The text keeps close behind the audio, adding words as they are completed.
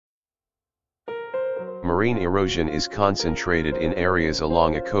Marine erosion is concentrated in areas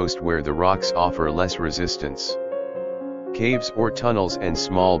along a coast where the rocks offer less resistance. Caves or tunnels and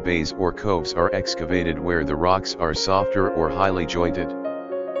small bays or coves are excavated where the rocks are softer or highly jointed.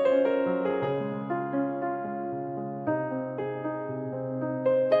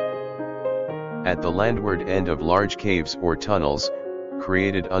 At the landward end of large caves or tunnels,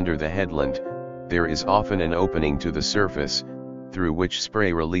 created under the headland, there is often an opening to the surface, through which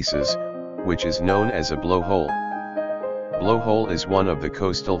spray releases, which is known as a blowhole. Blowhole is one of the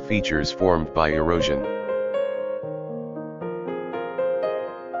coastal features formed by erosion.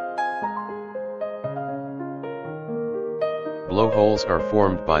 Blowholes are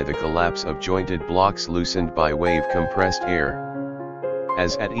formed by the collapse of jointed blocks loosened by wave-compressed air.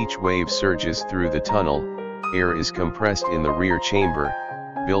 As at each wave surges through the tunnel, air is compressed in the rear chamber,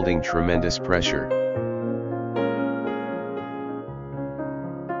 building tremendous pressure.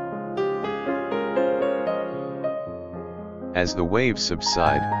 As the waves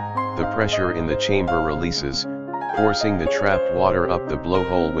subside, the pressure in the chamber releases, forcing the trapped water up the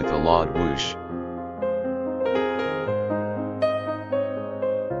blowhole with a loud whoosh.